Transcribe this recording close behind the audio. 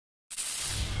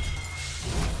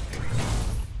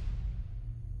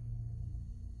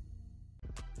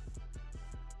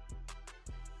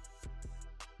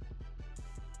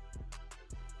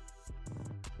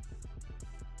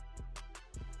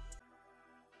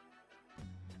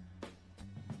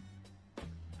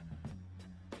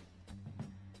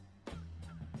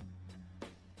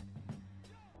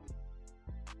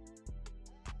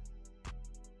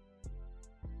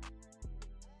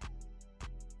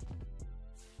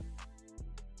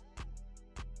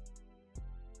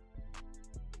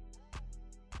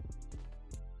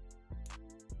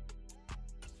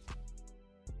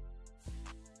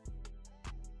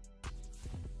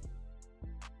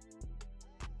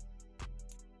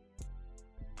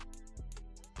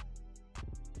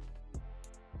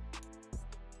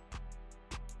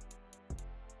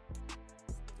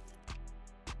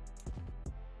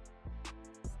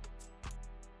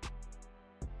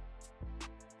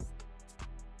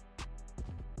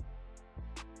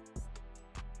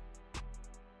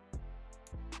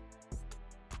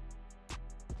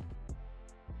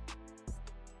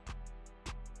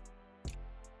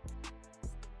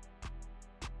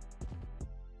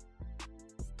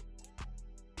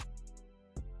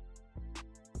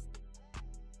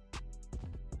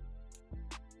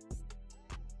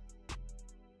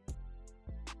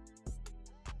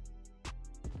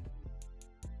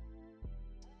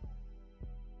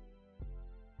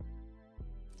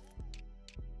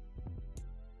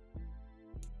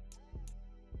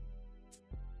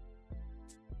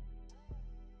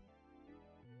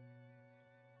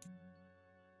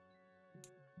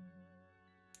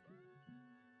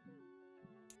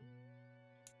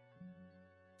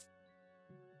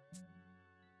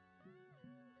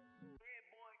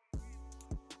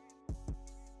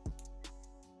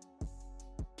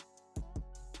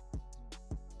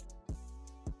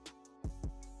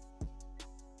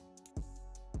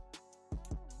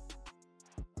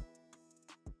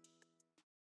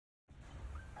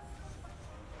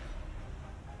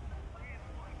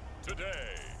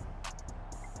Today,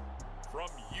 from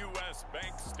U.S.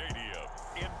 Bank Stadium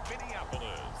in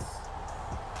Minneapolis,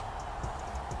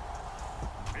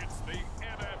 it's the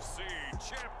NFC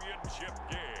Championship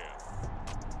game.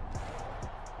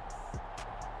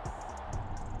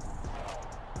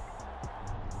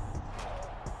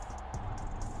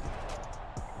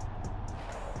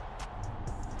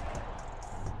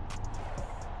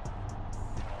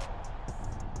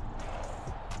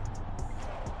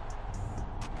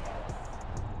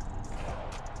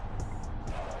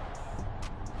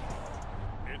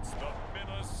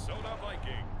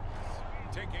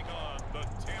 Taking on the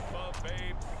Tampa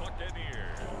Bay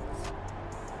Buccaneers.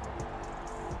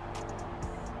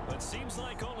 It seems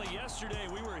like only yesterday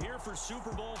we were here for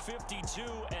Super Bowl 52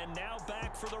 and now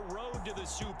back for the road to the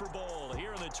Super Bowl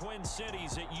here in the Twin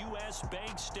Cities at U.S.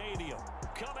 Bank Stadium.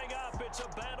 Coming up, it's a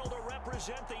battle to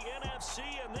represent the NFC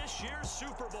in this year's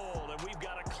Super Bowl, and we've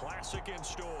got a classic in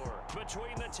store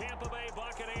between the Tampa Bay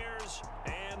Buccaneers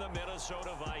and the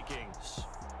Minnesota Vikings.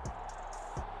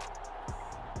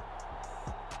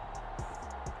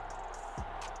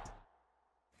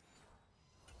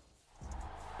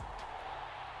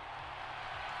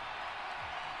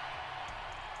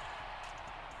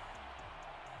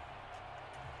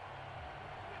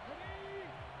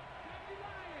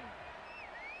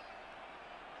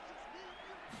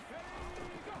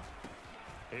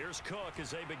 Here's Cook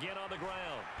as they begin on the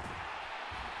ground.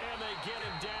 And they get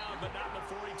him down, but not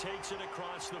before he takes it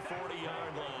across the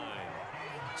 40-yard line.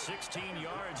 16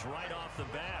 yards right off the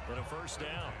bat and a first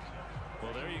down.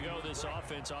 Well, there you go. This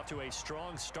offense off to a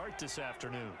strong start this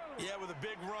afternoon. Yeah, with a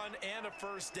big run and a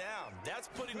first down. That's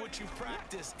putting what you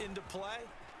practice into play.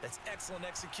 That's excellent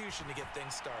execution to get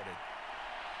things started.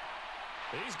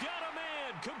 He's got a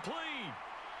man complete.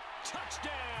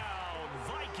 Touchdown,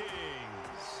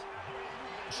 Vikings.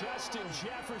 Justin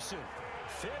Jefferson,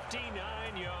 59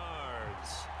 yards.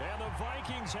 And the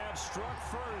Vikings have struck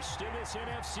first in this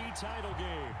NFC title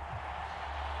game.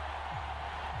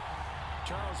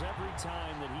 Charles, every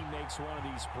time that he makes one of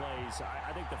these plays,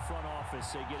 I think the front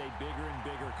office, they get a bigger and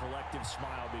bigger collective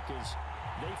smile because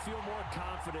they feel more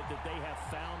confident that they have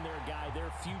found their guy,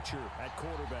 their future at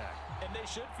quarterback. And they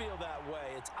should feel that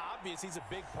way. It's obvious he's a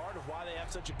big part of why they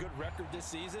have such a good record this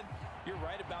season. You're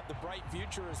right about the bright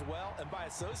future as well, and by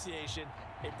association,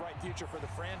 a bright future for the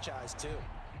franchise too.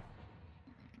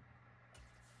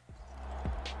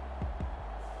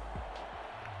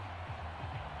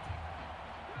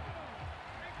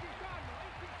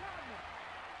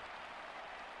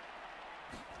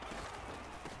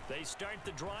 They start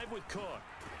the drive with Cook.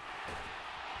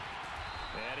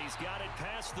 And he's got it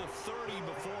past the 30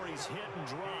 before he's hit and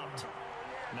dropped.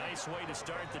 Nice way to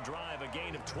start the drive, a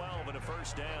gain of 12 and a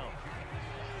first down.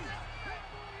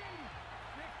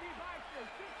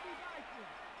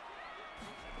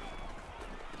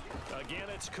 Again,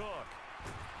 it's Cook.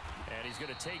 And he's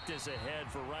going to take this ahead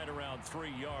for right around 3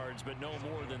 yards, but no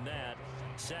more than that.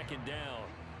 Second down.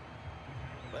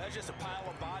 Well, that's just a pile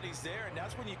of bodies there, and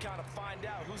that's when you kind of find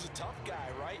out who's a tough guy,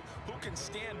 right? Who can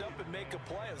stand up and make a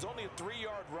play. It was only a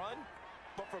 3-yard run,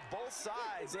 but for both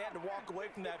sides, they had to walk away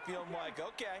from that feeling like,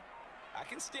 okay, I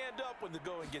can stand up when the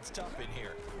going gets tough in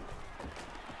here.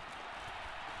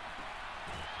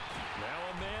 Now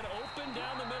a man open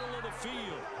down the middle of the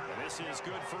field. And this is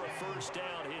good for a first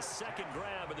down, his second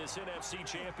grab of this NFC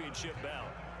Championship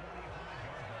bout.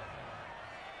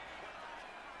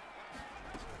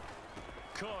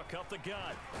 Cook up the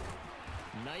gut.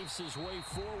 Knifes his way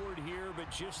forward here,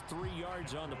 but just 3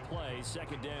 yards on the play.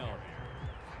 Second down.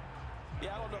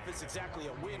 Yeah, I don't know if it's exactly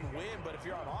a win-win, but if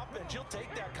you're on offense, you'll take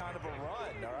that kind of a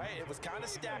run, all right? It was kind of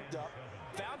stacked up,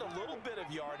 found a little bit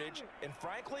of yardage, and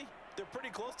frankly, they're pretty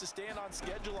close to staying on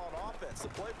schedule on offense. The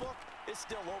playbook is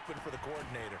still open for the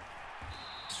coordinator.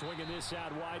 Swinging this out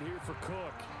wide here for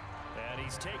Cook. And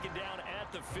he's taken down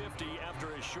at the 50 after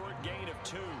a short gain of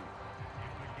 2.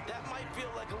 That might feel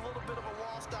like a little bit of a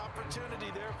lost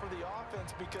opportunity there for the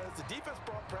offense because the defense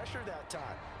brought pressure that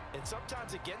time. And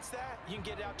sometimes against that, you can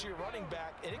get out to your running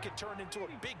back, and it can turn into a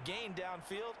big gain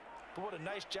downfield. But what a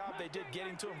nice job they did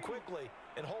getting to him quickly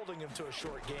and holding him to a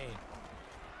short gain.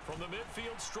 From the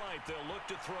midfield stripe, they'll look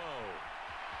to throw.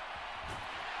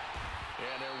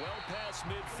 And they're well past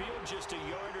midfield, just a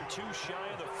yard or two shy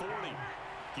of the 40.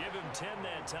 Give him 10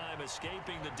 that time,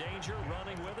 escaping the danger,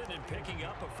 running with it, and picking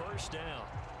up a first down.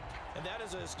 And that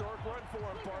is a historic run for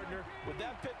him, partner. With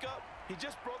that pickup, he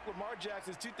just broke Lamar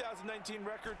Jackson's 2019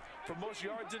 record for most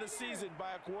yards in a season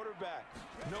by a quarterback.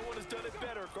 No one has done it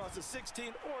better across a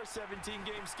 16 or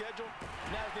 17-game schedule.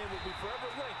 Now his name will be forever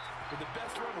linked with the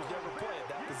best runners to ever play at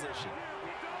that position.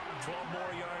 12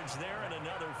 more yards there and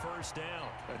another first down.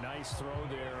 A nice throw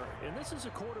there. And this is a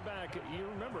quarterback, you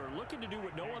remember, looking to do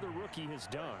what no other rookie has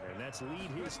done, and that's lead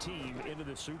his team into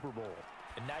the Super Bowl.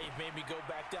 And now you've made me go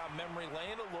back down memory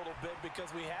lane a little bit because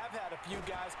we have had a few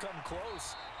guys come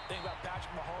close. Think about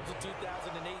Patrick Mahomes in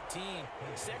 2018.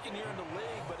 Second year in the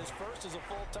league, but his first as a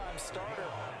full-time starter.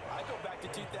 I go back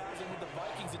to 2000 with the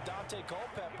Vikings and Dante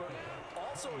Culpepper.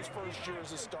 Also his first year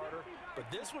as a starter. But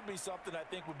this would be something I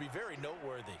think would be very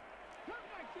noteworthy.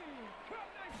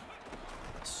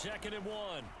 2nd and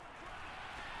 1.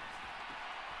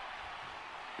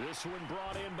 This one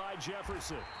brought in by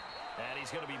Jefferson. And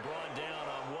he's going to be brought down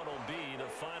on what will be the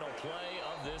final play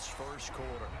of this first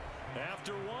quarter.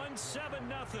 After one,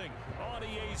 7-0 on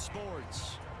EA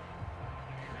Sports.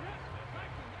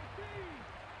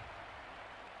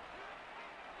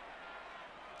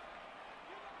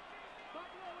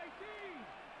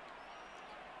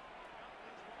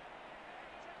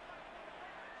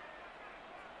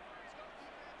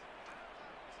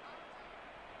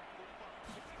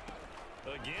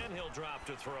 Again, he'll drop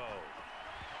to throw.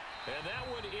 And that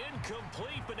one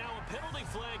incomplete, but now a penalty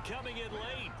flag coming in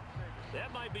late.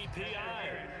 That might be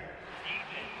PI.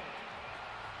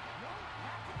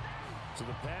 So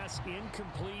the pass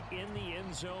incomplete in the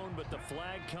end zone, but the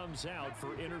flag comes out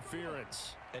for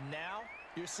interference. And now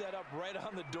you're set up right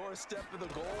on the doorstep of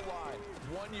the goal line.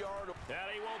 1 yard. And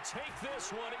he will take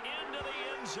this one into the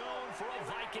end zone for a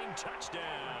Viking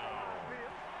touchdown.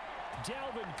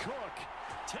 Dalvin Cook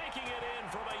taking it in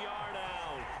from a yard out.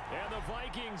 And the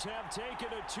Vikings have taken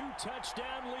a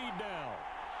 2-touchdown lead now.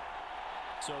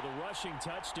 So the rushing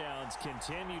touchdowns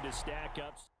continue to stack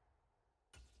up.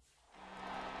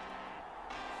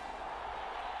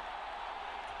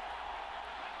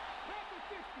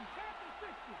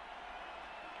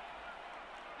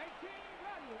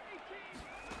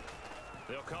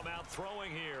 They'll come out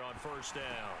throwing here on first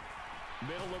down.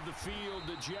 Middle of the field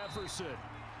to Jefferson.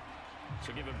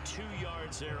 So give him 2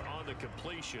 yards there on the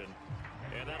completion.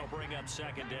 And that'll bring up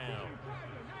 2nd down.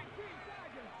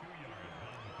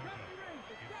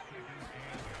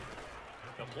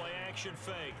 The play action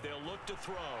fake. They'll look to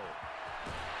throw.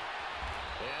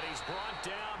 And he's brought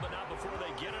down, but not before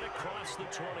they get it across the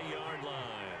 20-yard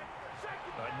line.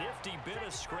 A nifty bit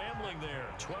of scrambling there.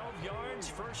 12 yards,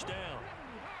 first down.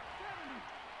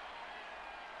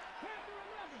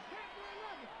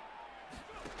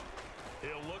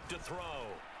 He'll look to throw.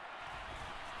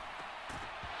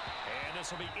 And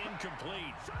this will be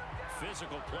incomplete.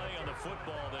 Physical play on the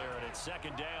football there, and it's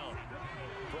 2nd down.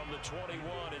 From the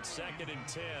 21, it's 2nd and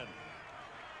 10.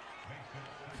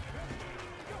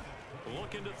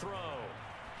 Looking to throw.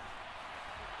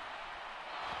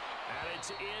 And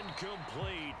it's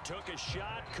incomplete. Took a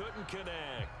shot, couldn't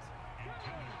connect.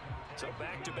 So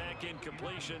back-to-back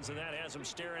incompletions, and that has him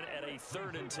staring at a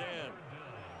 3rd and 10.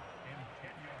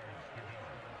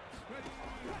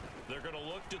 They're going to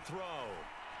look to throw.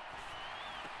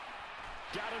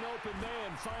 Got an open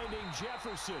man finding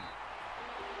Jefferson.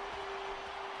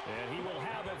 And he will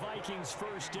have a Vikings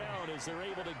first down as they're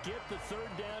able to get the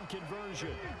 3rd down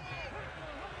conversion.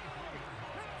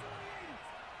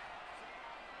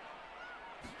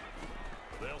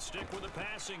 They'll stick with the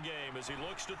passing game as he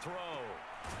looks to throw.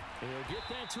 He'll get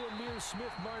that to Amir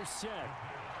Smith-Marset.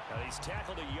 And he's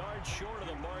tackled a yard short of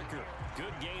the marker.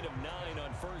 Good gain of 9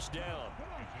 on first down.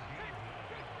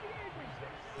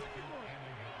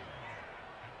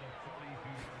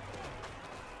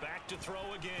 Back to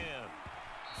throw again.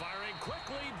 Firing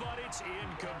quickly, but it's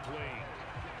incomplete.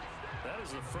 That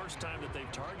is the first time that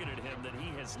they've targeted him that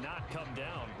he has not come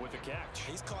down with a catch.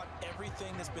 He's caught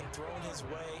everything that's been thrown his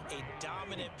way. A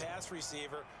dominant pass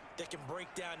receiver that can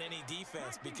break down any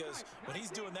defense, because when he's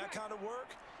doing that kind of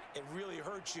work, it really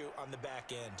hurts you on the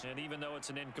back end. And even though it's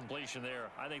an incompletion there,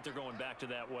 I think they're going back to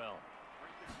that well.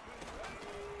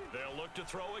 They'll look to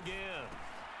throw again.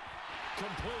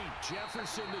 Complete.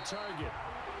 Jefferson the target.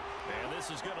 And this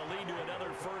is going to lead to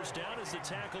another first down as the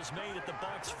tackle's made at the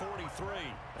Bucs 43.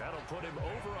 That'll put him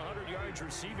over 100 yards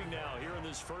receiving now here in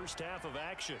this first half of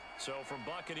action. So from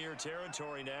Buccaneer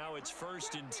territory now, it's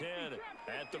 1st and 10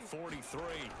 at the 43.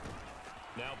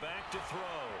 Now back to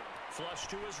throw. Flush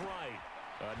to his right.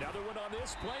 Another one on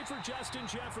this play for Justin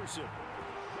Jefferson.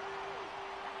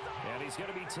 And he's going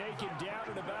to be taken down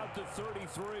at about the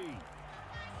 33.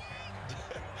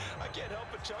 I can't help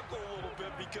but chuckle a little bit,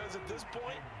 because at this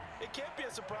point, it can't be a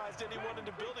surprise to anyone in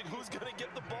the building who's going to get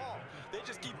the ball. They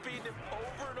just keep feeding him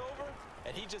over and over,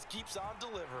 and he just keeps on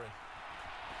delivering.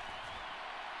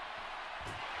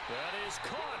 That is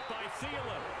caught by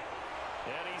Thielen.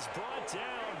 And he's brought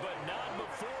down, but not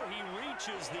before he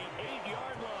reaches the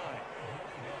 8-yard line.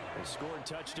 They scored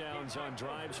touchdowns on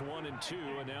drives 1 and 2,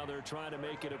 and now they're trying to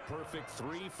make it a perfect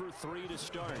 3 for 3 to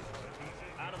start.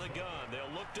 Out of the gun,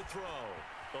 they'll look to throw.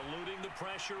 Eluding the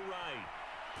pressure right.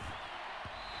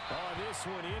 Oh, this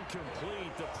one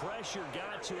incomplete. The pressure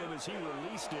got to him as he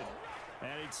released it.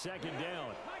 And it's second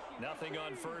down. Nothing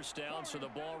on first down, so the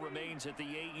ball remains at the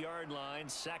 8-yard line,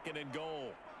 2nd and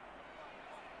goal.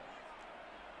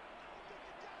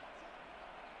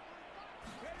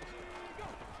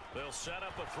 They'll set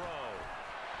up a throw.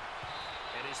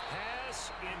 And his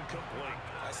pass, incomplete.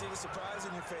 I see the surprise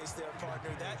in your face there, partner.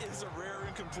 That is a rare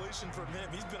incompletion from him.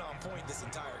 He's been on point this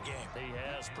entire game. He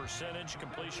has percentage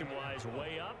completion-wise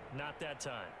way up. Not that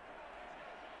time.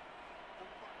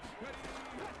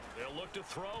 They'll look to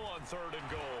throw on 3rd and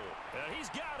goal. And he's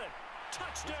got it.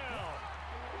 Touchdown.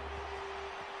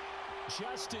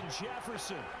 Justin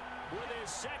Jefferson with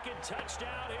his 2nd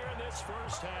touchdown here in this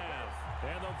first half.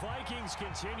 And the Vikings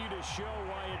continue to show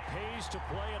why it pays to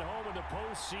play at home in the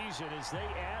postseason as they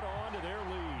add on to their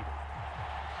lead.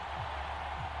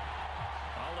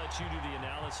 I'll let you do the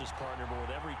analysis, partner, but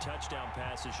with every touchdown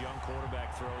pass his young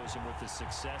quarterback throws and with the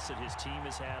success that his team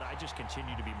has had, I just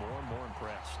continue to be more and more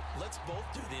impressed. Let's both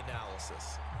do the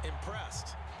analysis.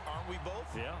 Impressed. Aren't we both?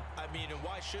 Yeah. I mean, and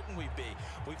why shouldn't we be?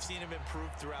 We've seen him improve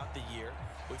throughout the year.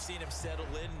 We've seen him settle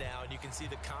in now, and you can see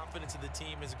the confidence of the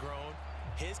team has grown.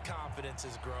 His confidence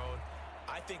has grown.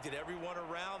 I think that everyone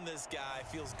around this guy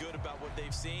feels good about what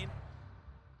they've seen.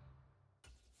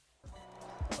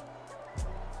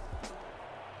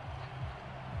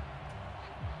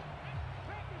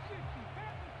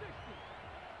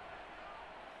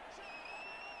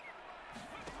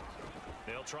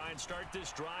 They'll try and start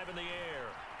this drive in the air.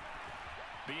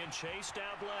 Being chased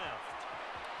out left.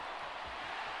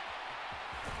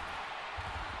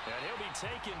 And he'll be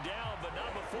taken down, but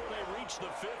not before they reach the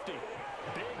 50.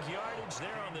 Big yardage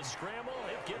there on the scramble.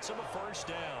 It gets him a first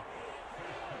down.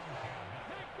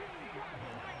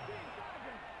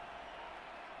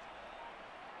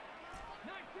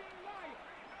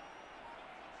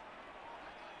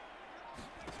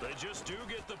 They just do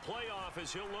get the playoff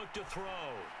as he'll look to throw.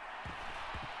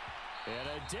 And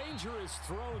a dangerous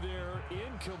throw there,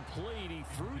 incomplete. He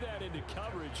threw that into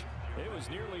coverage. It was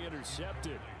nearly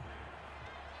intercepted.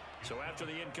 So after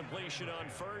the incompletion on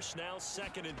first, now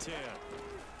 2nd and 10.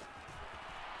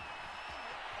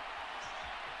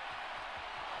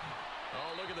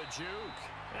 Oh, look at the juke.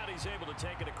 And he's able to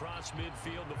take it across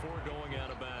midfield before going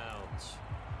out of bounds.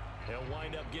 He'll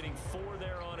wind up getting 4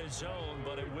 there on his own,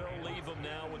 but it will leave him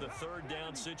now with a 3rd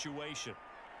down situation.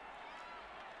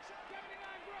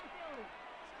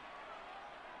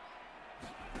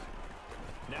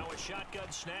 Now a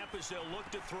shotgun snap as they'll look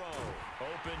to throw.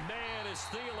 Open man is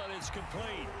Thielen is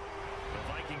complete.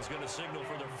 The Vikings going to signal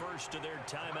for the first of their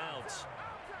timeouts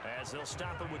as they'll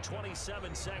stop it with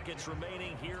 27 seconds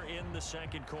remaining here in the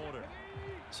 2nd quarter.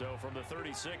 So from the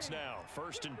 36 now,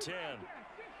 1st and 10.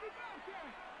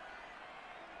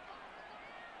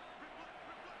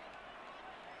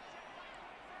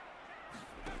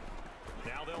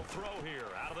 Now they'll throw here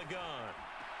out of the gun.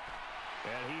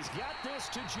 And he's got this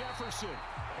to Jefferson.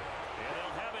 And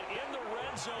they'll have it in the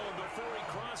red zone before he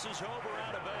crosses over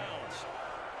out of bounds.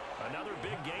 Another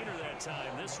big gainer that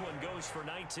time. This one goes for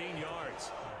 19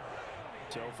 yards.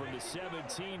 So from the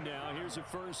 17 now, here's a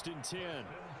 1st and 10.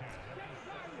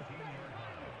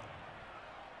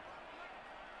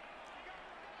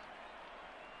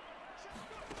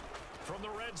 From the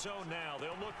red zone now,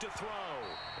 they'll look to throw.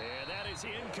 And that is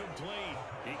incomplete.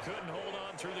 He couldn't hold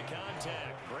on through the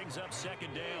contact. Brings up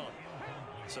 2nd down.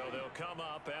 So they'll come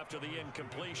up after the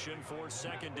incompletion for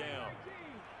 2nd down.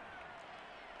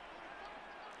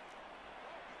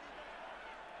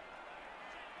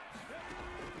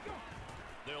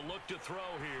 They'll look to throw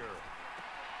here.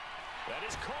 That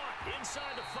is caught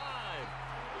inside the 5.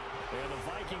 And the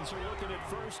Vikings are looking at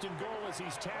 1st and goal as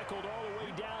he's tackled all the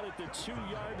way down at the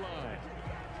 2-yard line.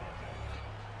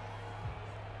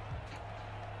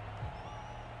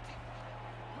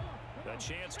 A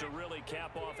chance to really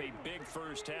cap off a big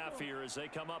first half here as they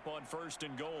come up on 1st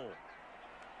and goal.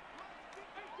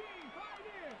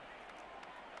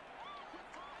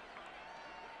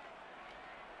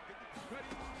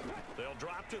 They'll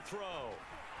drop to throw.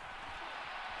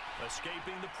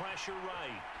 Escaping the pressure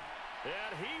right.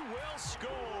 And he will score.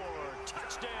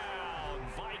 Touchdown,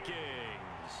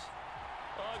 Vikings.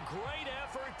 A great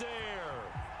effort there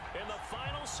in the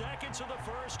final seconds of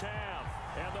the first half.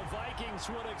 And the Vikings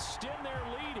would extend their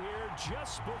lead here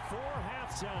just before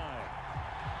halftime.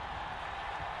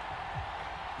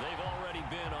 They've already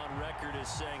been on record as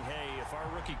saying, hey, if our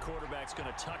rookie quarterback's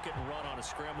going to tuck it and run on a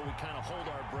scramble, we kind of hold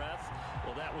our breath.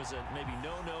 Well, that was a maybe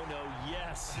no,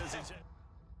 yes.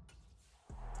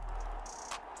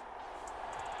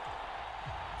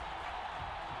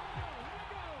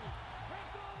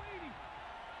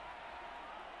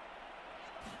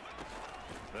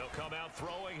 They'll come out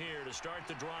throwing here to start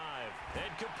the drive.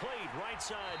 And complete right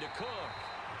side to Cook.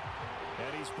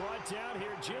 And he's brought down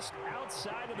here just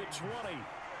outside of the 20.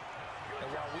 And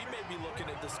while we may be looking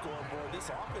at the scoreboard, this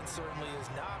offense certainly is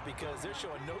not, because they're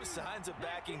showing no signs of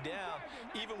backing down,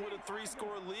 even with a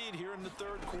 3-score lead here in the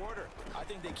third quarter. I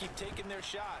think they keep taking their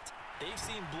shots. They've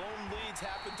seen blown leads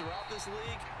happen throughout this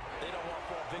league. They don't want to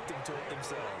fall victim to it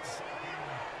themselves.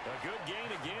 A good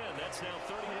gain again. That's now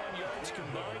 31 yards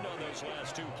combined on those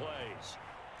last two plays.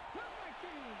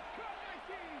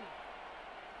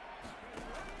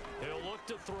 He'll look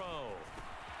to throw.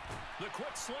 The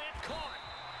quick slant caught.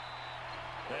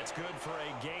 That's good for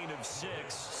a gain of 6,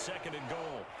 2nd and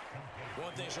goal.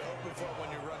 One thing you're hoping for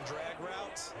when you run drag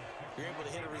routes, you're able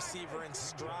to hit a receiver in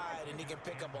stride, and he can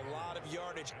pick up a lot of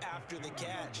yardage after the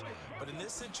catch. But in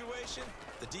this situation,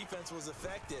 the defense was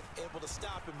effective, able to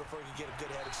stop him before he could get a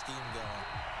good head of steam going.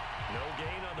 No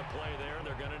gain on the play there.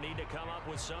 They're going to need to come up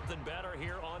with something better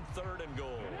here on 3rd and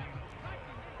goal.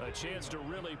 A chance to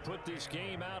really put this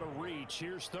game out of reach.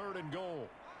 Here's 3rd and goal.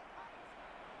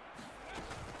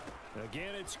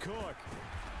 Again, it's Cook.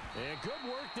 And good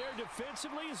work there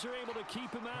defensively as they're able to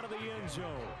keep him out of the end zone.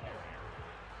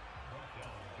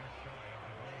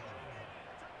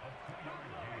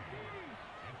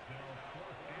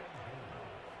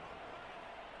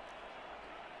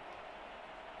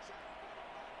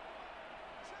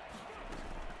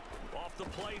 Off the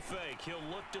play fake, he'll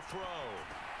look to throw.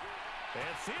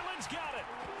 And Thielen's got it.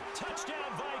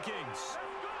 Touchdown, Vikings.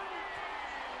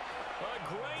 A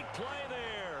great play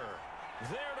there.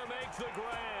 There to make the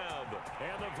grab.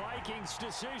 And the Vikings'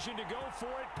 decision to go for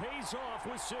it pays off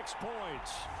with 6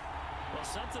 points. Well,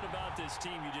 something about this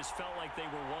team, you just felt like they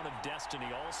were one of destiny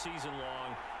all season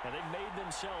long. And they've made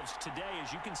themselves today,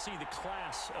 as you can see, the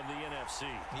class of the NFC.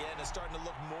 Yeah, and it's starting to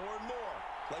look more and more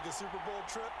like a Super Bowl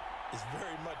trip is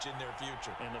very much in their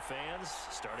future. And the fans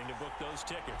starting to book those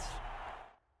tickets.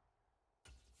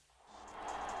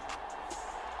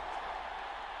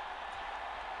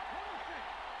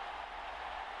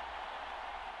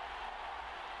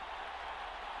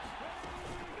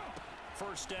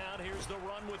 First down, here's the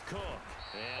run with Cook.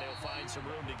 And he'll find some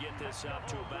room to get this up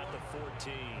to about the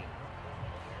 14.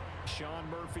 Sean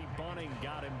Murphy Bunting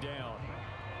got him down.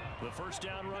 The first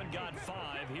down run got 5.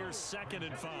 Here's 2nd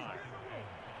and 5.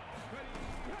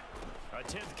 A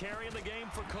 10th carry in the game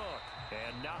for Cook.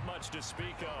 And not much to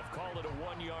speak of. Call it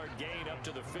a 1-yard gain up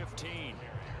to the 15.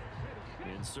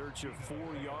 In search of 4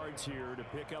 yards here to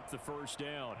pick up the first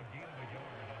down.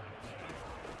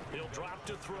 He'll drop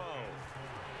to throw.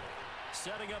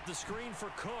 Setting up the screen for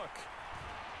Cook.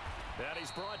 And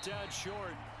he's brought down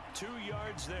short. 2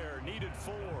 yards there. Needed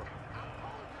 4.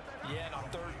 Yeah, and on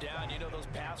 3rd down, you know those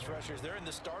pass rushers, they're in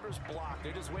the starter's block.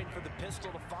 They're just waiting for the pistol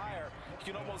to fire.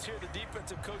 You can almost hear the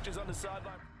defensive coaches on the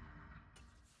sideline.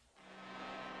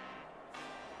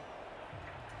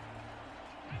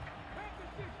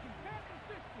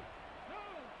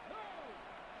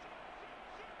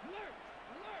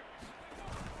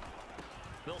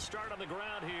 They'll start on the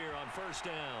ground here on first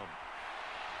down.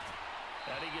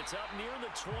 And he gets up near the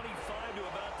 25 to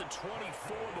about the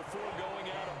 24 before going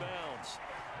out of bounds.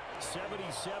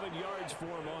 77 yards for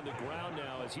him on the ground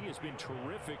now, as he has been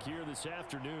terrific here this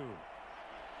afternoon.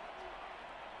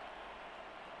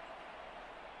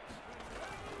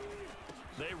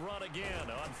 They run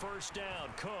again on first down.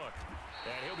 Cook.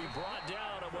 And he'll be brought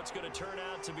down on what's going to turn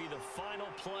out to be the final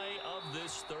play of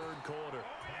this 3rd quarter.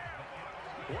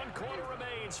 1 quarter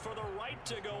remains for the right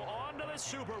to go on to the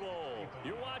Super Bowl.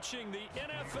 You're watching the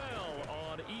NFL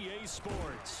on EA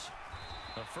Sports.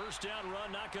 A first down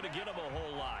run, not going to get him a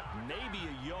whole lot. Maybe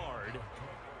a yard.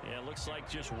 Yeah, it looks like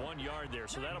just 1 yard there.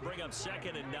 So that'll bring up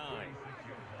 2nd and 9.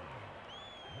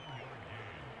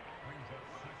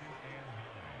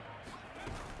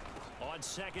 On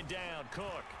 2nd down,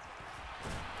 Cook.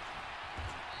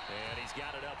 And he's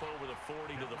got it up over the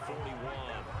 40 to the 41.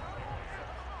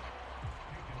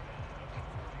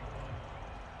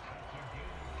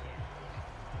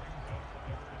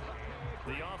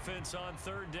 The offense on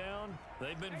 3rd down,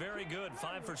 they've been very good.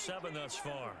 5 for 7 thus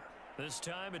far. This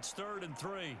time it's 3rd and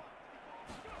 3.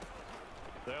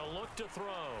 They'll look to throw.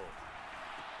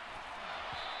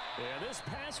 And this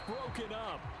pass broken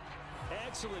up.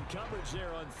 Excellent coverage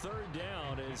there on 3rd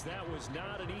down, as that was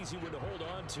not an easy one to hold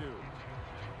on to.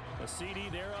 A CD,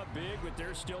 they're up big, but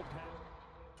they're still...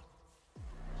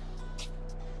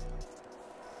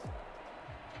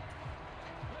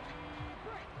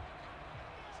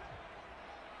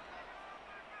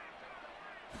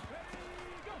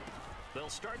 They'll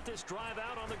start this drive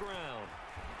out on the ground.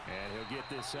 And he'll get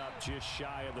this up just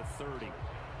shy of the 30.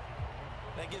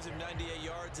 That gives him 98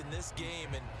 yards in this game,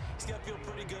 and he's got to feel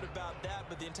pretty good about that,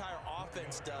 but the entire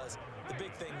offense does. The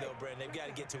big thing, though, Brandon, they've got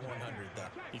to get to 100,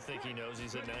 though. You think he knows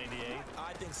he's at 98?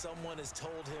 I think someone has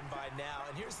told him by now,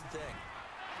 and here's the thing.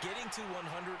 Getting to 100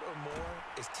 or more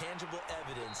is tangible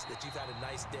evidence that you've had a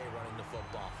nice day running the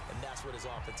football, and that's what his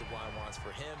offensive line wants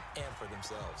for him and for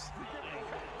themselves.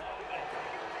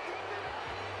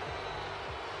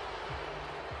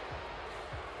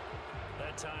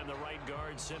 That time, the right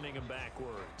guard sending him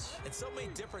backwards. And so many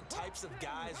different types of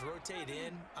guys rotate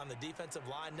in on the defensive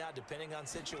line now, depending on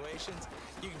situations.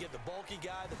 You can get the bulky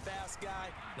guy, the fast guy.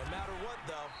 No matter what,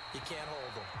 though, you can't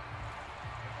hold them.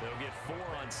 They'll get 4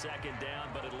 on second down,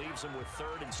 but it leaves them with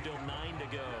third and still 9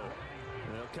 to go.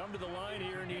 They'll come to the line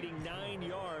here needing 9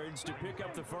 yards to pick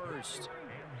up the first.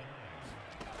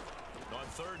 On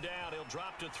third down, he'll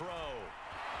drop to throw.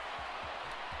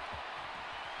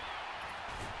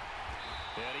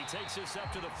 And he takes this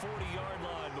up to the 40-yard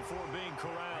line before being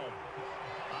corralled.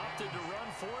 Opted to run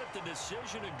for it. The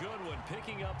decision a good one.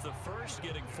 Picking up the first,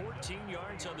 getting 14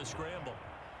 yards on the scramble.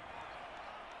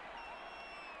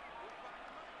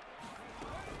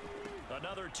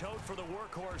 Another tote for the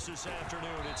workhorse this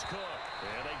afternoon. It's Cook.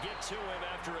 And they get to him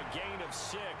after a gain of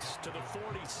 6 to the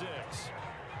 46.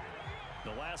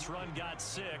 The last run got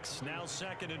 6. Now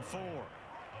 2nd and 4.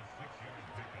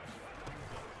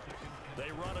 They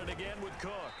run it again with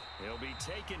Cook. He'll be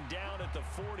taken down at the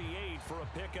 48 for a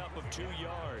pickup of 2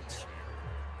 yards.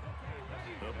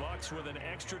 The Bucs with an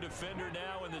extra defender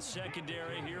now in the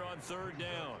secondary here on third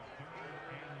down.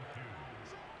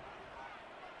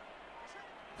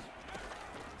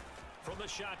 From the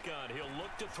shotgun, he'll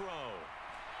look to throw.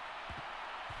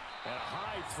 A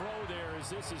high throw there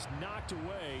as this is knocked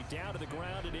away, down to the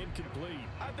ground and incomplete.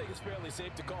 I think it's fairly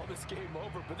safe to call this game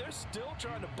over, but they're still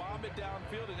trying to bomb it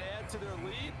downfield and add to their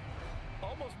lead.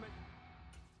 Almost make...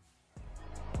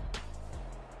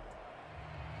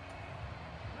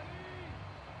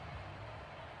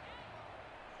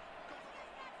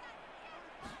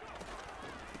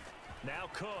 Now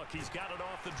Cook, he's got it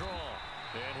off the draw.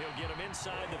 And he'll get him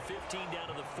inside the 15 down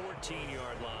to the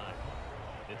 14-yard line.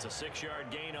 It's a 6-yard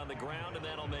gain on the ground, and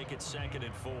that'll make it 2nd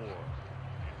and 4.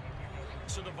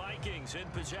 So the Vikings in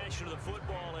possession of the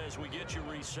football as we get you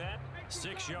reset.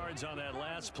 6 yards on that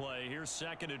last play. Here's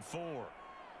 2nd and 4.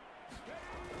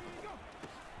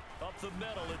 Up the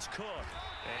middle, it's Cook.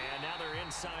 And now they're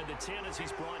inside the 10 as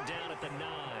he's brought down at the 9.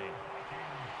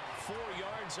 4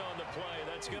 yards on the play.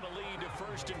 That's going to lead to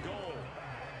 1st and goal.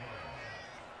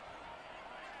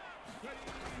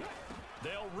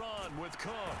 They'll run with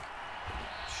Cook.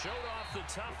 Showed off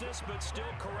the toughness, but still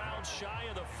corralled shy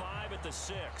of the 5 at the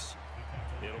 6.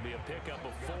 It'll be a pickup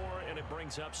of 4, and it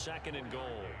brings up 2nd and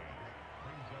goal.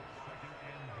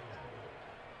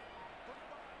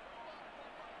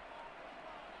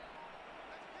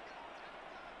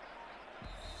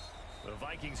 The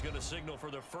Vikings going to signal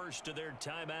for the first of their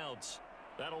timeouts.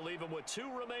 That'll leave them with 2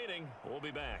 remaining. We'll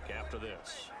be back after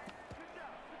this.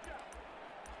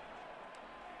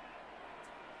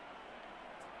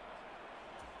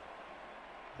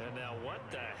 And now what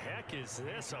the heck is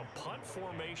this? A punt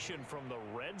formation from the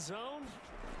red zone?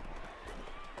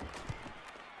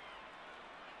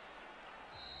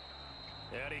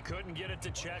 And he couldn't get it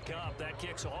to check up. That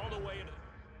kicks all the way into...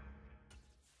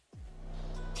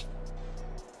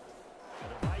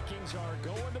 The Vikings are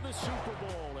going to the Super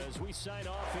Bowl as we sign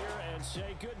off here and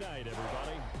say goodnight,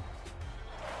 everybody.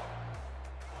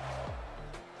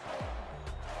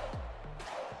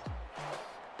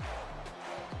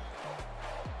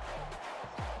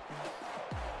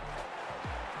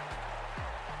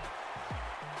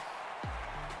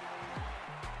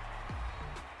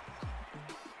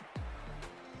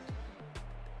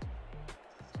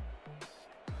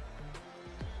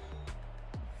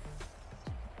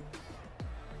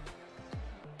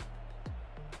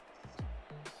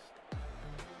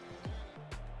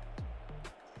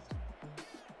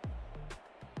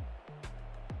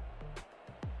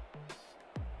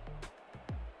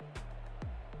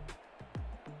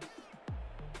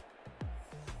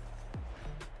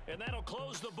 And that'll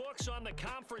close the books on the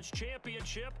conference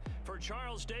championship. For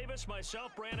Charles Davis,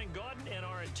 myself, Brandon Gaudin, and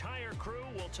our entire crew,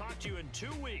 we'll talk to you in 2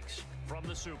 weeks from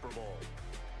the Super Bowl.